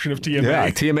description of TMA.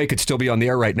 Yeah, TMA could still be on the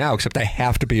air right now, except I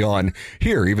have to be on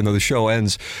here, even though the show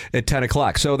ends at 10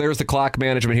 o'clock. So there's the clock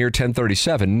management here,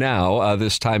 10:37 now.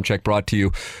 This time check brought to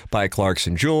you by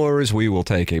Clarkson Jewelers. We will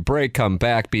take a break, come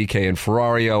back. BK and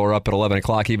Ferrario are up at 11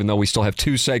 o'clock, even though we still have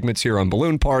 2 segments here on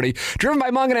Balloon Party. Driven by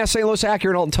Munganess, St. Louis Acura,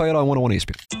 and Alton Toyota on 101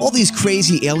 ESPN. All these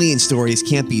crazy alien stories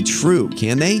can't be true,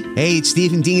 can they? Hey, it's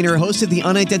Stephen Diener, host of the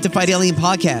Unidentified Alien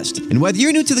Podcast. And whether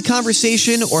you're new to the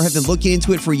conversation or have been looking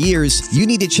into it for years, you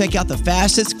need to check out the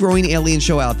fastest growing alien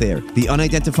show out there, the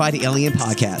Unidentified Alien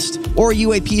Podcast, or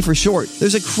UAP for short.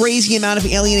 There's a crazy amount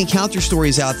of alien encounter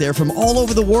stories out there from all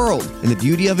over the world. And the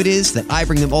beauty of it is that I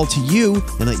bring them all to you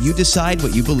and let you decide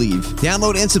what you believe.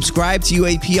 Download and subscribe to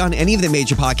UAP on any of the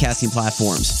major podcasting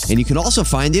platforms. And you can also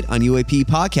find it on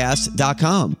UAPpodcast.com. We're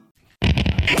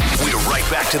right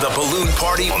back to the Balloon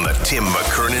Party on the Tim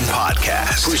McKernan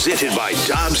Podcast. Presented by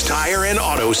Dobbs Tire and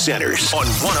Auto Centers on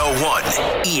 101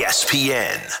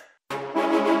 ESPN.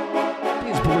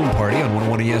 It's Balloon Party on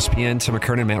 101 ESPN. Tim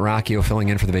McKernan, Matt Rocchio filling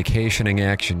in for the vacationing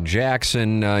Action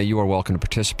Jackson. You are welcome to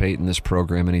participate in this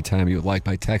program anytime you would like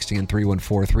by texting in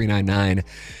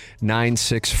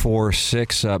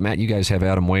 314-399-9646. Matt, you guys have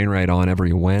Adam Wainwright on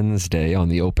every Wednesday on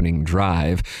the opening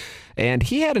drive. And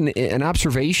he had an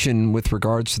observation with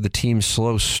regards to the team's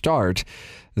slow start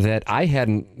that I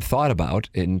hadn't thought about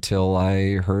until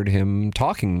I heard him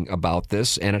talking about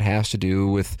this, and it has to do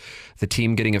with the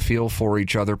team getting a feel for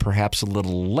each other perhaps a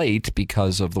little late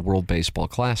because of the World Baseball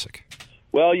Classic.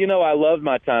 Well, I loved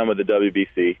my time with the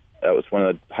WBC. That was one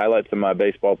of the highlights of my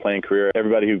baseball playing career.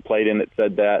 Everybody who played in it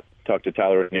said that. Talked to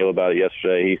Tyler O'Neill about it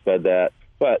yesterday. He said that.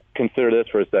 But consider this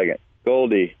for a second.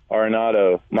 Goldie,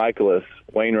 Arenado, Michaelis,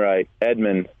 Wainwright,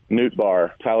 Edmund,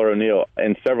 Nootbaar, Tyler O'Neill,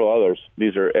 and several others.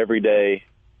 These are everyday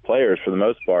players for the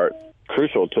most part,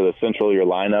 crucial to the central of your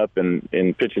lineup and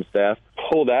pitching staff,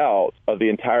 pulled out of the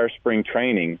entire spring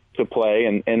training to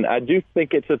play. And I do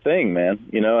think it's a thing, man.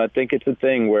 I think it's a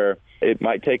thing where it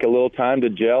might take a little time to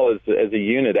gel as a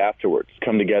unit afterwards,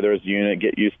 come together as a unit,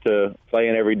 get used to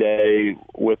playing every day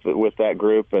with that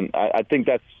group. And I think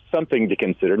that's something to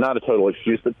consider. Not a total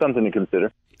excuse, but something to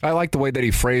consider. I like the way that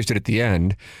he phrased it at the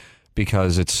end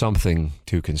because it's something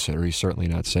to consider. He's certainly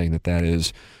not saying that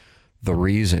is the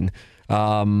reason.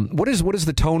 What has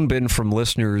the tone been from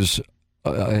listeners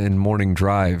in Morning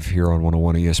Drive here on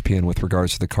 101 ESPN with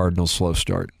regards to the Cardinals' slow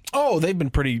start? Oh, they've been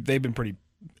pretty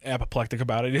apoplectic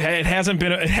about it. It hasn't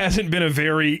been a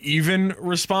very even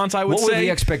response, I would say. What were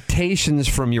the expectations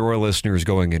from your listeners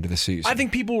going into the season? I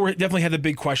think people definitely had the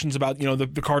big questions about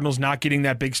the Cardinals not getting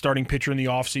that big starting pitcher in the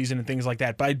offseason and things like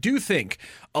that. But I do think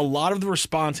a lot of the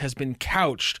response has been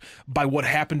couched by what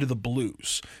happened to the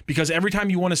Blues. Because every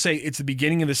time you want to say it's the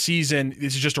beginning of the season,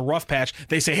 this is just a rough patch,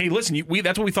 they say, hey, listen,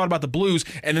 that's what we thought about the Blues,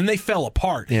 and then they fell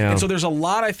apart. Yeah. And so there's a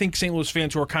lot, I think, St. Louis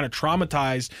fans who are kind of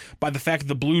traumatized by the fact that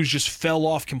the Blues just fell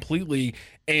off completely,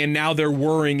 and now they're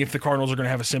worrying if the Cardinals are going to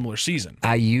have a similar season.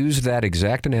 I used that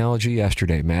exact analogy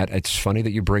yesterday, Matt. It's funny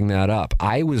that you bring that up.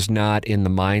 I was not in the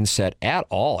mindset at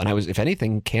all, and I was, if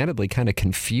anything, candidly kind of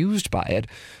confused by it.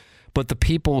 But the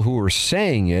people who were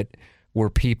saying it were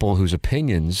people whose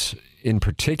opinions, in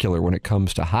particular when it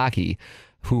comes to hockey,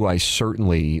 who I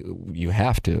certainly, you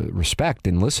have to respect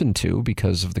and listen to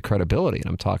because of the credibility. And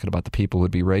I'm talking about the people who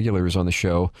would be regulars on the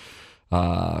show,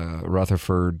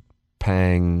 Rutherford,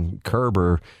 Pang,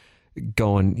 Kerber,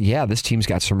 going, yeah, this team's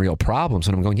got some real problems.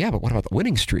 And I'm going, yeah, but what about the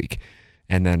winning streak?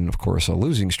 And then, of course, a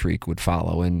losing streak would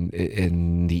follow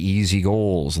in the easy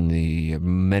goals and the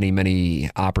many,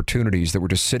 many opportunities that were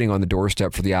just sitting on the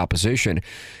doorstep for the opposition.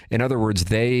 In other words,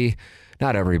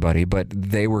 not everybody, but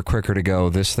they were quicker to go,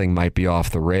 this thing might be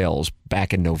off the rails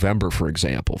back in November, for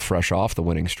example, fresh off the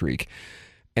winning streak.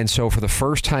 And so for the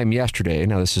first time yesterday,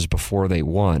 now this is before they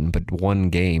won, but one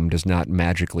game does not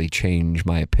magically change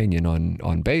my opinion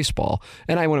on baseball.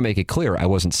 And I want to make it clear, I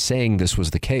wasn't saying this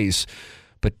was the case,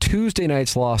 but Tuesday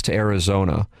night's loss to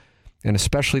Arizona, and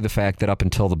especially the fact that up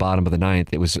until the bottom of the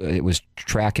ninth, it was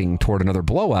tracking toward another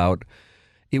blowout,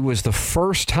 it was the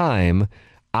first time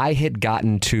I had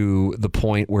gotten to the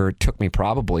point where it took me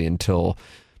probably until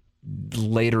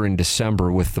later in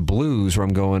December with the Blues where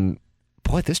I'm going,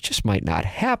 boy, this just might not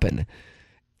happen.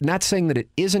 Not saying that it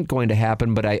isn't going to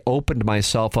happen, but I opened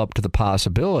myself up to the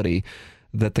possibility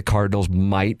that the Cardinals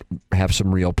might have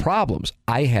some real problems.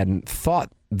 I hadn't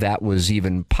thought that was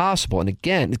even possible. And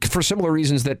again, for similar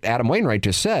reasons that Adam Wainwright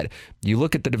just said, you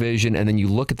look at the division and then you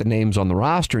look at the names on the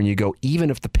roster and you go, even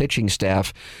if the pitching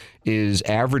staff is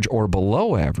average or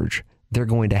below average, they're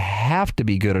going to have to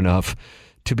be good enough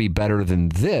to be better than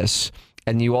this.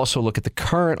 And you also look at the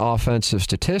current offensive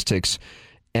statistics,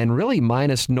 and really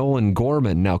minus Nolan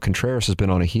Gorman. Now, Contreras has been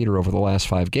on a heater over the last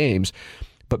 5 games,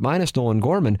 but minus Nolan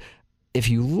Gorman, if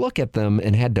you look at them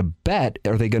and had to bet,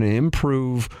 are they going to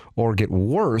improve or get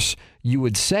worse, you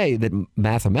would say that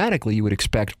mathematically you would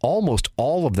expect almost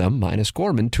all of them, minus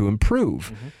Gorman, to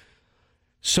improve. Mm-hmm.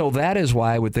 So that is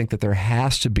why I would think that there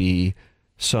has to be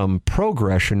some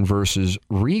progression versus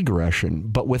regression.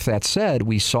 But with that said,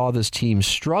 we saw this team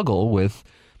struggle with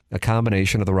a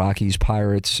combination of the Rockies,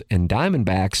 Pirates, and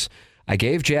Diamondbacks. I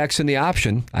gave Jackson the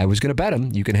option. I was going to bet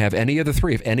him. You can have any of the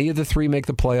 3. If any of the 3 make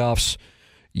the playoffs,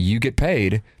 you get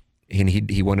paid. And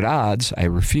he wanted odds. I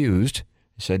refused.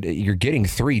 He said, you're getting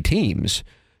 3 teams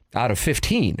out of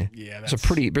 15. Yeah, that's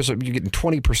you're getting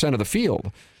 20% of the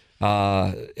field.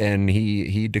 And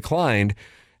he declined.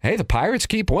 Hey, the Pirates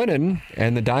keep winning,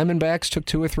 and the Diamondbacks took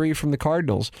 2 or 3 from the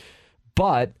Cardinals.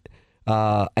 But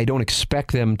I don't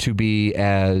expect them to be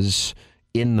as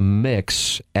in the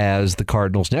mix as the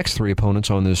Cardinals' next 3 opponents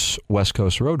on this West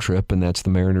Coast road trip, and that's the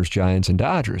Mariners, Giants, and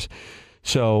Dodgers.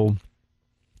 So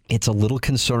it's a little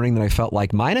concerning that I felt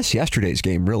like, minus yesterday's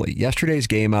game, really. Yesterday's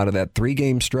game out of that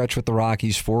 3-game stretch with the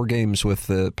Rockies, 4 games with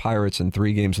the Pirates, and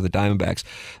 3 games with the Diamondbacks,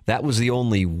 that was the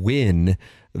only win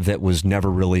that was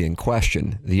never really in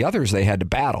question. The others they had to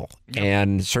battle. Yep.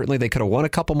 And certainly they could have won a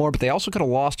couple more, but they also could have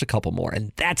lost a couple more.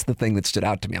 And that's the thing that stood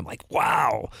out to me. I'm like,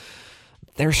 wow,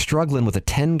 they're struggling with a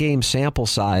 10-game sample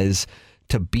size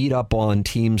to beat up on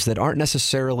teams that aren't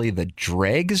necessarily the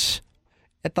dregs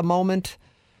at the moment,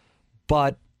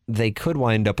 but they could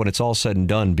wind up, when it's all said and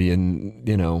done,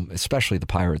 being, especially the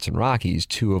Pirates and Rockies,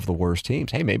 2 of the worst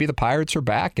teams. Hey, maybe the Pirates are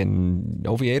back and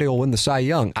Oviedo will win the Cy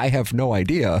Young. I have no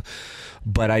idea,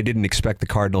 but I didn't expect the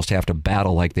Cardinals to have to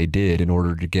battle like they did in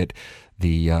order to get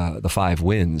the 5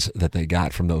 wins that they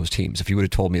got from those teams. If you would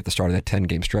have told me at the start of that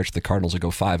 10-game stretch the Cardinals would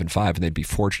go 5-5 and they'd be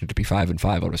fortunate to be 5-5,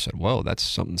 I would have said, whoa, that's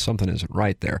something isn't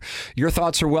right there. Your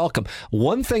thoughts are welcome.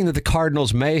 One thing that the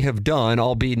Cardinals may have done,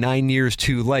 albeit 9 years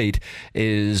too late,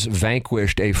 is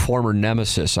vanquished a former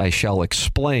nemesis. I shall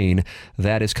explain.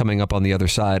 That is coming up on the other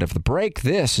side of the break.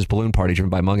 This is Balloon Party, driven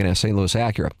by Mungan St. Louis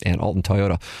Acura and Alton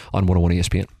Toyota on 101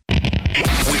 ESPN.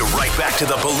 We're right back to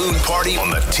the Balloon Party on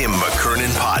the Tim McKernan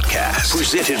Podcast.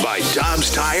 Presented by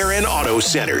Dobbs Tire and Auto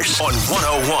Centers on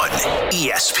 101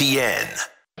 ESPN.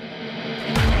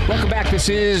 Welcome back. This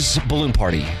is Balloon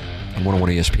Party on 101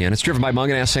 ESPN. It's driven by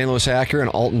Mungan St. Louis Acura and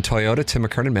Alton Toyota. Tim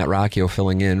McKernan, Matt Rocchio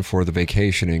filling in for the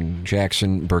vacationing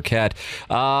Jackson Burkett.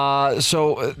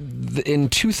 So in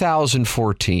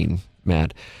 2014,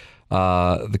 Matt,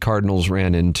 the Cardinals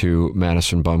ran into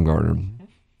Madison Bumgarner.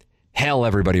 Hell,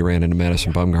 everybody ran into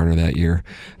Madison Bumgarner that year.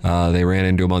 They ran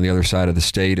into him on the other side of the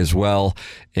state as well,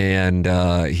 and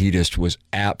he just was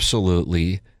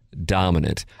absolutely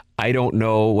dominant. I don't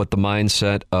know what the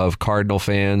mindset of Cardinal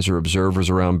fans or observers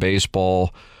around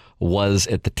baseball was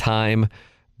at the time,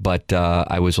 but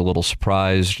I was a little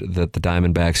surprised that the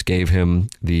Diamondbacks gave him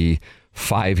the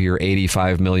 5-year,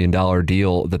 $85 million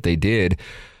deal that they did.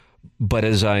 But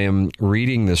as I am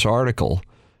reading this article,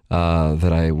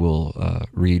 that I will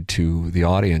read to the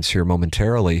audience here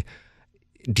momentarily.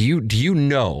 Do you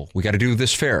know, we got to do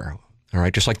this fair, all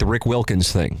right? Just like the Rick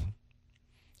Wilkins thing.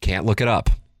 Can't look it up.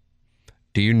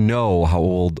 Do you know how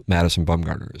old Madison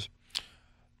Bumgarner is?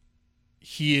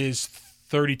 He is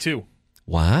 32.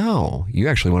 Wow. You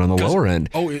actually went on the lower end.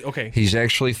 Oh, okay. He's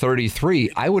actually 33.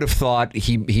 I would have thought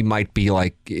he might be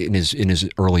like in his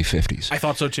early 50s. I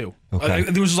thought so too. Okay.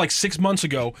 There was like 6 months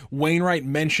ago, Wainwright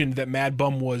mentioned that Mad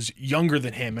Bum was younger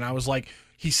than him, and I was like,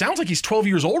 he sounds like he's 12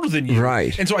 years older than you.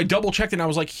 Right. And so I double checked and I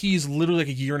was like, he's literally like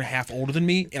a year and a half older than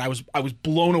me, and I was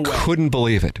blown away. Couldn't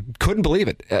believe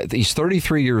it. He's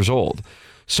 33 years old.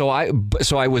 So I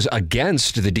was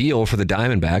against the deal for the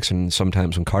Diamondbacks, and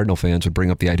sometimes when Cardinal fans would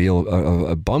bring up the idea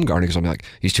of Bumgarner, because I'm like,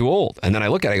 he's too old. And then I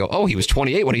look at it, I go, oh, he was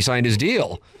 28 when he signed his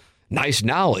deal. Nice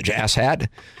knowledge, asshat.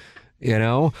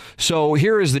 So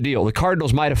here is the deal. The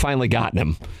Cardinals might have finally gotten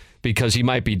him because he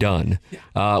might be done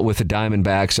with the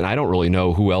Diamondbacks, and I don't really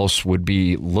know who else would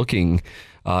be looking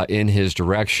in his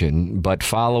direction. But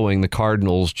following the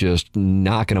Cardinals just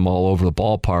knocking them all over the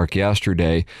ballpark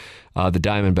yesterday, the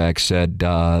Diamondbacks said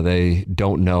they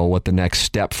don't know what the next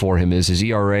step for him is. His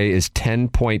ERA is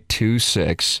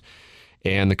 10.26,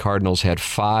 and the Cardinals had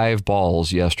 5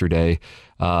 balls yesterday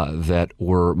that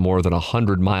were more than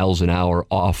 100 miles an hour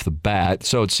off the bat.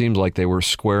 So it seems like they were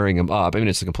squaring him up. I mean,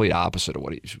 it's the complete opposite of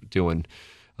what he's doing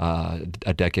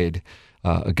a decade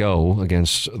ago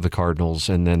against the Cardinals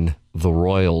and then the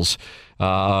Royals.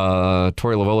 Torey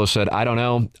Lovullo said, I don't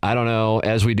know.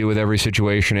 As we do with every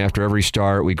situation after every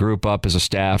start, we group up as a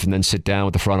staff and then sit down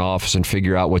with the front office and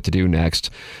figure out what to do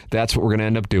next. That's what we're going to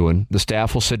end up doing. The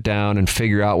staff will sit down and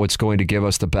figure out what's going to give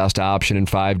us the best option in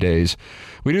 5 days.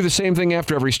 We do the same thing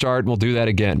after every start, and we'll do that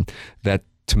again. That,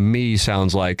 to me,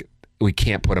 sounds like we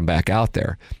can't put him back out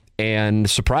there. And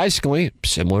surprisingly,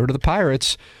 similar to the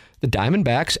Pirates, the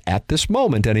Diamondbacks, at this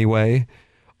moment anyway,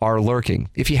 are lurking.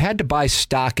 If you had to buy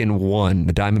stock in one,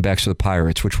 the Diamondbacks or the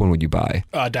Pirates, which one would you buy?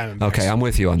 Diamondbacks. Okay, I'm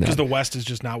with you on that. Because the West is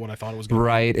just not what I thought it was going to be.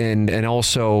 Right, and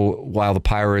also, while the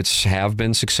Pirates have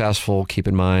been successful, keep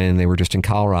in mind they were just in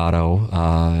Colorado,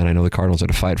 and I know the Cardinals had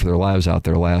to fight for their lives out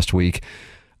there last week.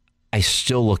 I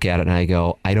still look at it and I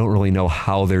go, I don't really know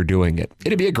how they're doing it.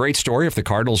 It'd be a great story if the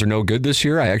Cardinals are no good this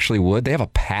year. I actually would. They have a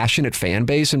passionate fan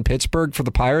base in Pittsburgh for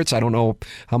the Pirates. I don't know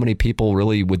how many people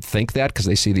really would think that because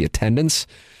they see the attendance.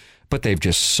 But they've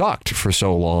just sucked for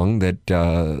so long that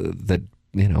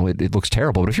it looks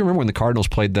terrible. But if you remember when the Cardinals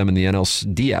played them in the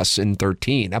NLDS in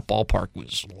 2013, that ballpark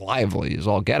was lively as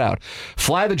all get out.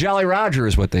 Fly the Jolly Roger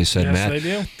is what they said, yes, Matt. They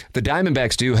do. The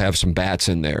Diamondbacks do have some bats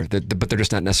in there, but they're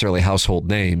just not necessarily household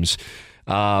names.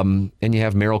 And you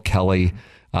have Merrill Kelly.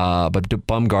 But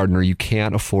Bumgarner, you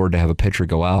can't afford to have a pitcher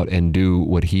go out and do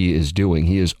what he is doing.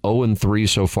 He is 0-3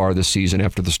 so far this season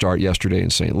after the start yesterday in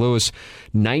St. Louis.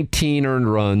 19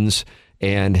 earned runs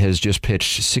and has just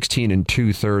pitched 16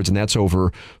 2/3, and that's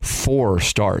over 4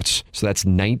 starts. So that's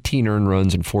 19 earned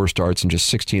runs and 4 starts and just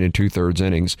 16 2/3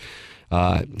 innings.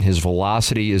 His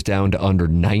velocity is down to under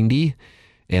 90,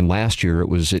 and last year it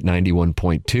was at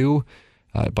 91.2.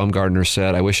 Bumgarner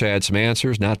said, I wish I had some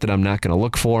answers. Not that I'm not going to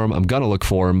look for them. I'm going to look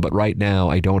for them, but right now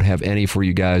I don't have any for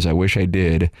you guys. I wish I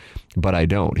did, but I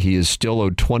don't. He is still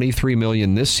owed $23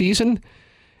 million this season,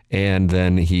 and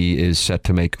then he is set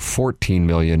to make $14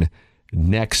 million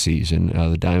next season.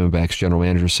 The Diamondbacks general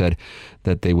manager said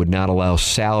that they would not allow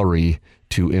salary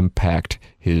to impact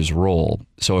his role.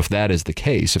 So if that is the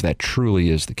case, if that truly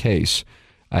is the case,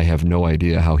 I have no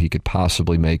idea how he could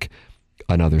possibly make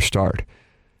another start.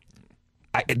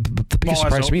 The biggest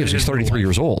surprise to me is he's 33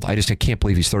 years old. I can't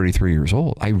believe he's 33 years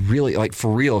old. I really, for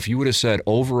real, if you would have said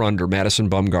over under Madison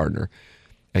Bumgarner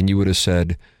and you would have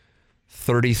said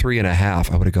 33 and a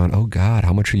half, I would have gone, oh God,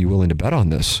 how much are you willing to bet on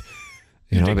this?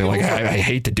 I'd be like, I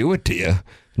hate to do it to you.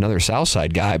 Another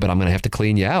Southside guy, but I'm going to have to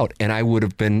clean you out. And I would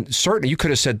have been certain. You could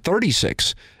have said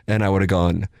 36 and I would have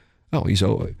gone, oh, he's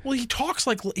over. Well, he talks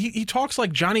like he talks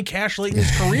like Johnny Cash late in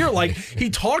his career. Like he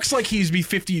talks like he's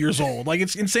 50 years old. Like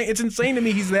it's insane. It's insane to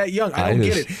me he's that young. I don't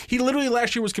get it. He literally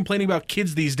last year was complaining about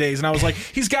kids these days, and I was like,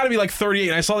 he's got to be like 38.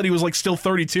 And I saw that he was like still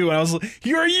 32, and I was like,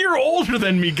 you're a year older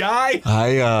than me, guy.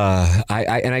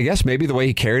 I guess maybe the way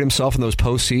he carried himself in those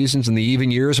postseasons and the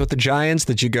even years with the Giants,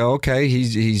 that you go, okay,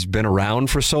 he's been around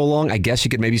for so long. I guess you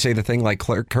could maybe say the thing like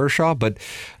Kershaw, but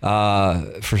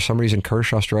for some reason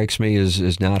Kershaw strikes me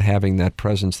as not having that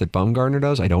presence that Bumgarner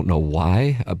does. I don't know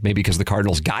why. Maybe because the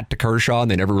Cardinals got to Kershaw and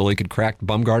they never really could crack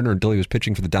Bumgarner until he was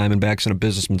pitching for the Diamondbacks in a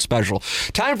businessman special.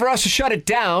 Time for us to shut it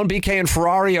down. BK and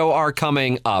Ferrario are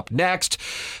coming up next.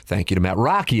 Thank you to Matt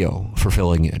Rocchio for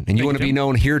filling in. And you want to be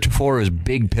known heretofore as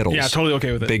Big Piddles. Yeah, totally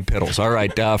okay with it. Big Piddles. All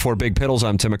right. For Big Piddles,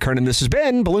 I'm Tim McKernan. This has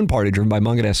been Balloon Party, driven by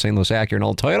Mungadess, St. Louis Acura, and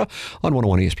All Toyota on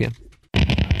 101 ESPN.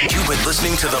 You've been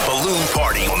listening to the Balloon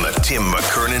Party on the Tim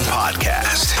McKernan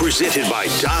Podcast. Presented by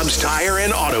Dobbs Tire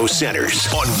and Auto Centers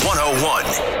on 101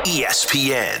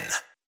 ESPN.